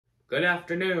Good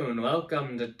afternoon,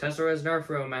 welcome to Tessera's Nerf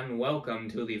Room, and welcome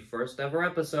to the first ever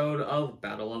episode of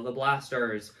Battle of the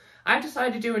Blasters. I've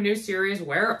decided to do a new series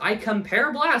where I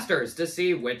compare blasters to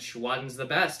see which one's the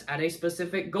best at a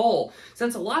specific goal.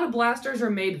 Since a lot of blasters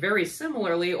are made very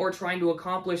similarly or trying to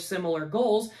accomplish similar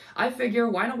goals, I figure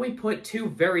why don't we put two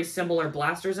very similar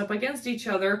blasters up against each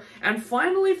other and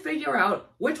finally figure out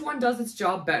which one does its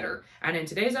job better. And in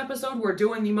today's episode, we're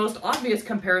doing the most obvious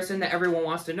comparison that everyone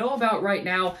wants to know about right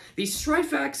now, the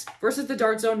Stryfe versus the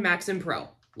Dart Zone Maxim Pro.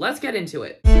 Let's get into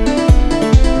it.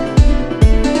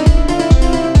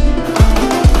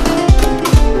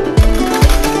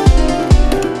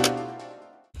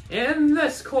 In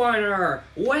this corner,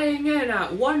 weighing in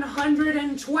at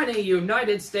 120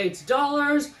 United States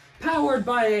dollars, powered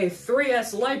by a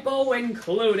 3S LiPo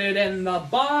included in the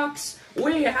box,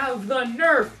 we have the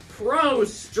Nerf Pro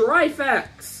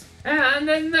Stryfe. And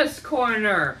in this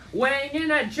corner, weighing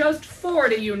in at just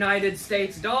 40 United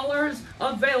States dollars,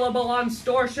 available on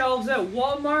store shelves at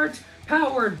Walmart,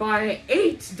 powered by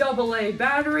 8 AA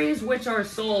batteries, which are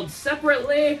sold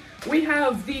separately, we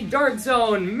have the Dart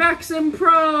Zone Maxim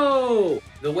Pro!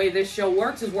 The way this show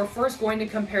works is we're first going to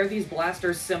compare these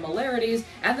blasters' similarities,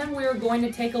 and then we're going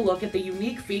to take a look at the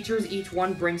unique features each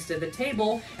one brings to the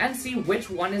table, and see which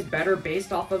one is better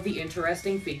based off of the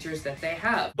interesting features that they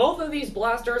have. Both of these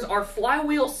blasters are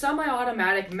flywheel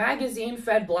semi-automatic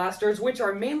magazine-fed blasters, which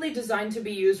are mainly designed to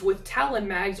be used with Talon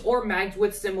mags or mags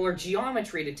with similar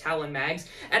geometry to Talon mags,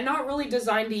 and not really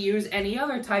designed to use any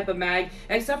other type of mag,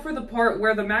 except for the part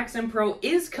where the Maxim Pro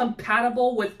is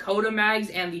compatible with Coda mags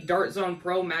and the Dart Zone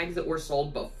Pro mags that were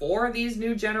sold before these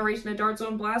new generation of Dart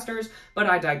Zone blasters, but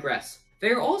I digress. They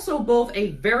are also both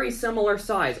a very similar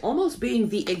size, almost being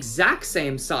the exact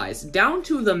same size, down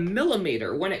to the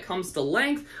millimeter when it comes to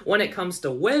length, when it comes to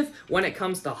width, when it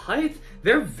comes to height.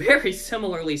 They're very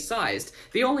similarly sized.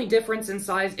 The only difference in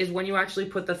size is when you actually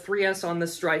put the 3S on the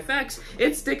Stryfe,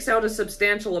 it sticks out a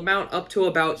substantial amount up to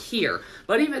about here.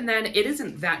 But even then, it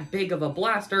isn't that big of a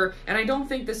blaster, and I don't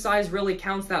think the size really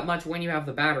counts that much when you have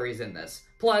the batteries in this.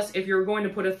 Plus, if you were going to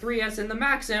put a 3S in the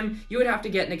Maxim, you would have to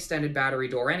get an extended battery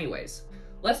door anyways.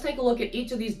 Let's take a look at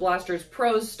each of these blasters'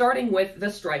 pros, starting with the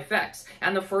Stryfe.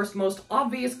 And the first most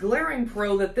obvious glaring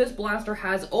pro that this blaster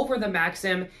has over the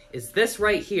Maxim is this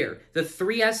right here, the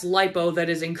 3S LiPo that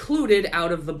is included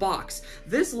out of the box.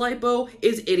 This LiPo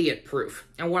is idiot-proof.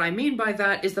 And what I mean by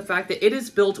that is the fact that it is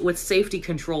built with safety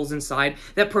controls inside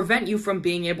that prevent you from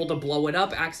being able to blow it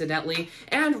up accidentally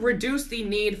and reduce the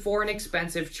need for an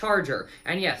expensive charger.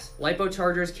 And yes, LiPo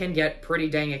chargers can get pretty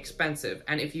dang expensive,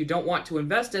 and if you don't want to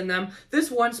invest in them,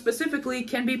 this one specifically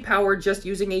can be powered just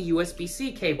using a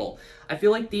USB-C cable. I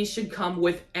feel like these should come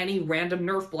with any random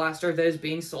Nerf blaster that is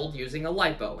being sold using a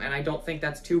LiPo, and I don't think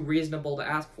that's too reasonable to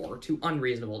ask for, or too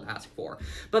unreasonable to ask for.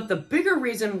 But the bigger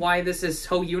reason why this is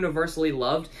so universally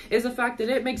loved is the fact that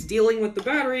it makes dealing with the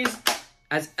batteries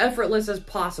as effortless as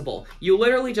possible. You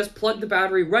literally just plug the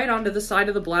battery right onto the side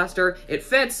of the blaster, it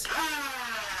fits,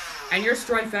 and your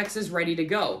Stryfe is ready to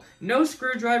go. No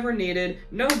screwdriver needed,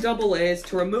 no double A's.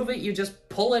 To remove it, you just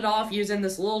pull it off using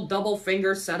this little double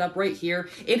finger setup right here.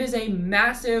 It is a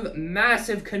massive,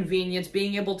 massive convenience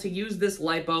being able to use this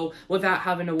LiPo without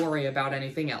having to worry about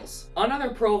anything else.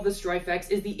 Another pro of the Stryfe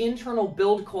is the internal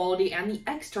build quality and the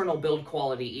external build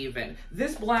quality even.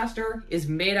 This blaster is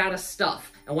made out of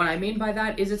stuff. And what I mean by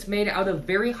that is it's made out of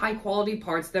very high quality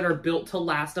parts that are built to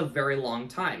last a very long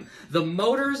time. The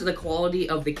motors, the quality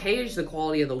of the cage, the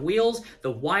quality of the wheels,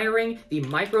 the wiring, the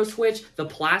micro switch, the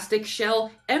plastic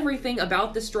shell, everything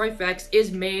about the Stryfe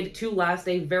is made to last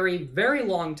a very, very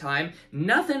long time.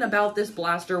 Nothing about this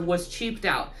blaster was cheaped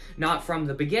out. Not from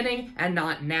the beginning and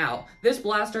not now. This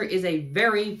blaster is a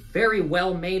very, very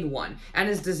well made one and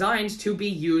is designed to be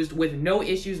used with no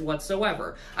issues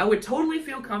whatsoever. I would totally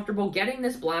feel comfortable getting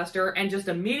this blaster and just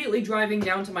immediately driving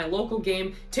down to my local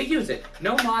game to use it.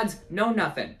 No mods, no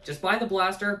nothing. Just buy the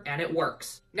blaster and it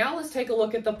works. Now let's take a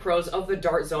look at the pros of the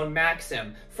Dart Zone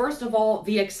Maxim. First of all,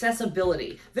 the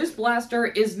accessibility. This blaster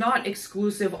is not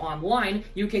exclusive online.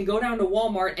 You can go down to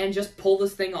Walmart and just pull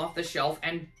this thing off the shelf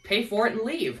and pay for it and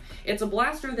leave. It's a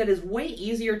blaster that is way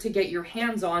easier to get your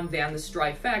hands on than the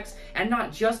Stryfe, and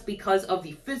not just because of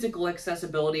the physical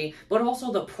accessibility, but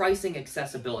also the pricing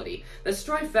accessibility. The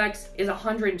Stryfe is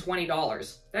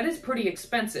 $120. That is pretty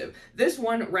expensive. This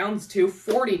one rounds to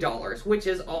 $40, which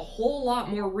is a whole lot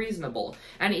more reasonable.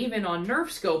 And even on Nerf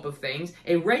scope of things,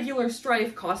 a regular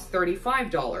Stryfe costs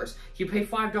 $35. You pay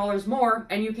 $5 more,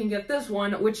 and you can get this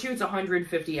one, which shoots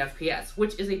 150 FPS,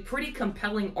 which is a pretty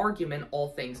compelling argument, all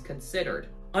things considered.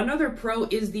 Another pro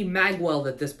is the magwell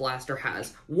that this blaster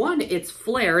has. One, it's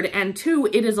flared, and two,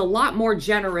 it is a lot more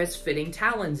generous fitting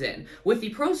talons in. With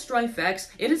the Pro Stryfe X,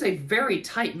 it is a very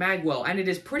tight magwell, and it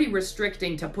is pretty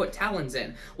restricting to put talons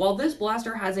in, while this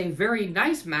blaster has a very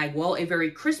nice magwell, a very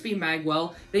crispy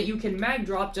magwell, that you can mag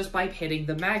drop just by hitting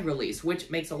the mag release, which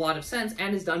makes a lot of sense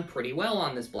and is done pretty well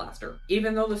on this blaster.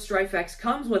 Even though the Stryfe X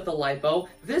comes with the LiPo,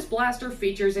 this blaster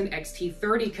features an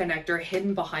XT30 connector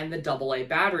hidden behind the AA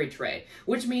battery tray,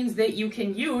 which means that you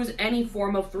can use any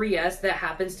form of 3S that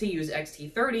happens to use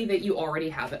XT30 that you already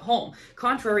have at home,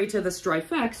 contrary to the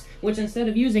Stryfe X, which instead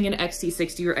of using an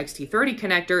XT60 or XT30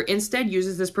 connector, instead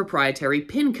uses this proprietary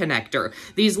pin connector.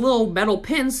 These little metal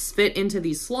pins fit into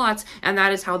these slots, and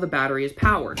that is how the battery is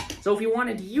powered. So if you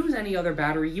wanted to use any other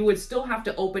battery, you would still have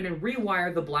to open and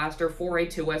rewire the blaster for a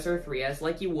 2S or 3S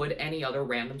like you would any other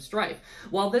random Stryfe,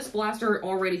 while this blaster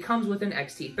already comes with an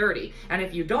XT30, and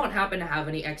if you don't happen to have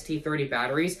any XT30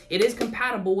 batteries, it is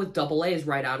compatible with AA's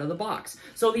right out of the box.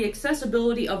 So the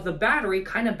accessibility of the battery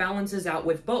kind of balances out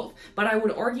with both, but I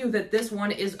would argue that this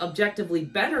one is objectively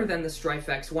better than the Stryfe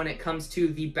X when it comes to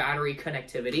the battery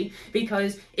connectivity,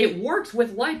 because it works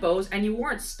with LiPos and you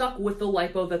weren't stuck with the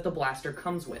LiPo that the blaster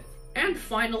comes with. And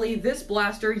finally, this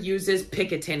blaster uses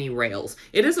Picatinny rails.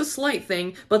 It is a slight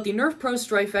thing, but the Nerf Pro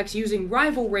Stryfe X using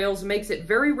rival rails makes it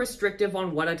very restrictive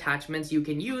on what attachments you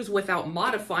can use without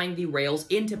modifying the rails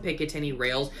into Picatinny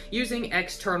rails using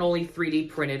externally 3D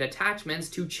printed attachments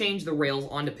to change the rails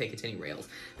onto Picatinny rails.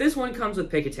 This one comes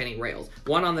with Picatinny rails,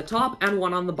 one on the top and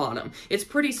one on the bottom. It's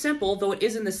pretty simple, though it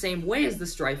isn't the same way as the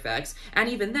Stryfe X, and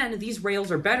even then, these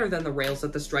rails are better than the rails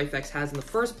that the Stryfe X has in the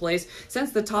first place,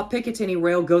 since the top Picatinny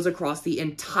rail goes across the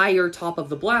entire top of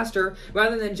the blaster,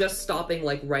 rather than just stopping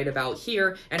like right about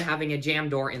here and having a jam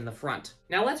door in the front.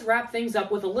 Now let's wrap things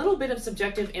up with a little bit of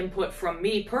subjective input from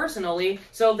me personally,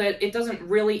 so that it doesn't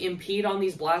really impede on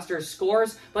these blasters'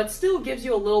 scores, but still gives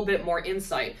you a little bit more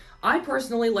insight. I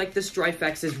personally like the Stryfe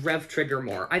X's rev trigger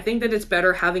more. I think that it's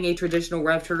better having a traditional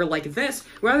rev trigger like this,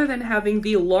 rather than having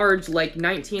the large, like,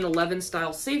 1911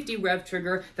 style safety rev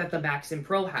trigger that the Maxim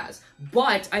Pro has.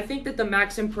 But I think that the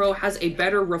Maxim Pro has a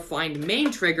better refined main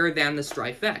trigger than the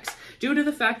Stryfe X, due to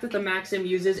the fact that the Maxim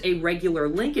uses a regular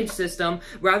linkage system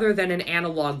rather than an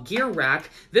analog gear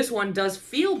rack. This one does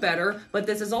feel better, but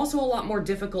this is also a lot more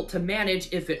difficult to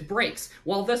manage if it breaks,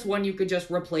 while this one you could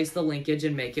just replace the linkage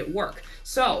and make it work.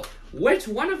 So, which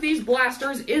one of these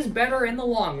blasters is better in the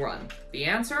long run? The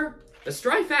answer? The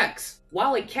Stryfe X.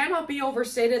 While it cannot be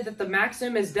overstated that the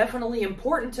Maxim is definitely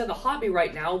important to the hobby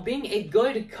right now, being a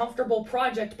good, comfortable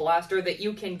project blaster that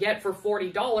you can get for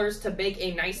 $40 to make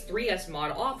a nice 3S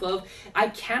mod off of, I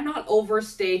cannot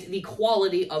overstate the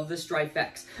quality of the Stryfe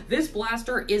X. This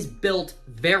blaster is built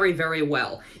very, very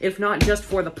well. If not just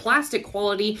for the plastic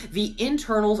quality, the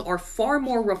internals are far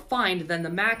more refined than the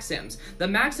Maxims. The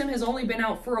Maxim has only been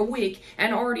out for a week,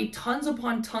 and already tons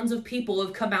upon tons of people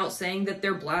have come out saying that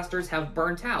their blasters have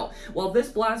burnt out. Well, this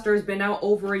blaster has been out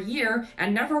over a year,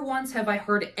 and never once have I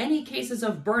heard any cases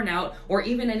of burnout or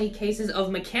even any cases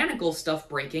of mechanical stuff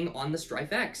breaking on the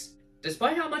Stryfe X.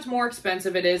 Despite how much more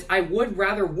expensive it is, I would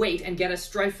rather wait and get a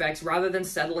Stryfe X rather than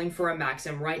settling for a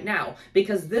Maxim right now,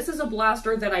 because this is a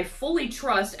blaster that I fully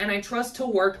trust, and I trust to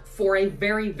work for a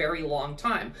very, very long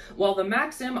time. While the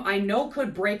Maxim I know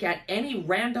could break at any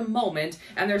random moment,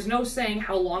 and there's no saying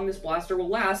how long this blaster will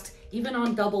last, even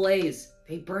on AA's.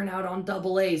 They burn out on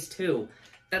AA's too.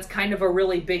 That's kind of a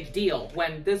really big deal,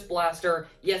 when this blaster,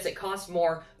 yes, it costs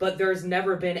more, but there's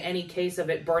never been any case of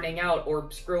it burning out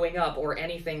or screwing up or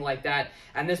anything like that,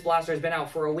 and this blaster has been out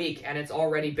for a week, and it's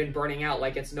already been burning out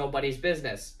like it's nobody's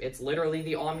business. It's literally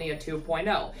the Omnia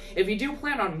 2.0. If you do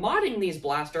plan on modding these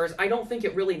blasters, I don't think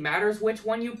it really matters which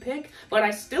one you pick, but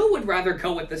I still would rather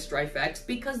go with the Stryfe X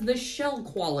because the shell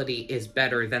quality is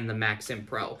better than the Maxim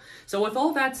Pro. So with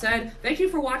all that said, thank you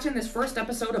for watching this first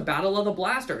episode of Battle of the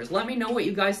Blasters. Let me know what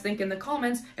you guys think in the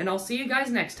comments, and I'll see you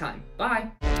guys next time.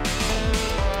 Bye!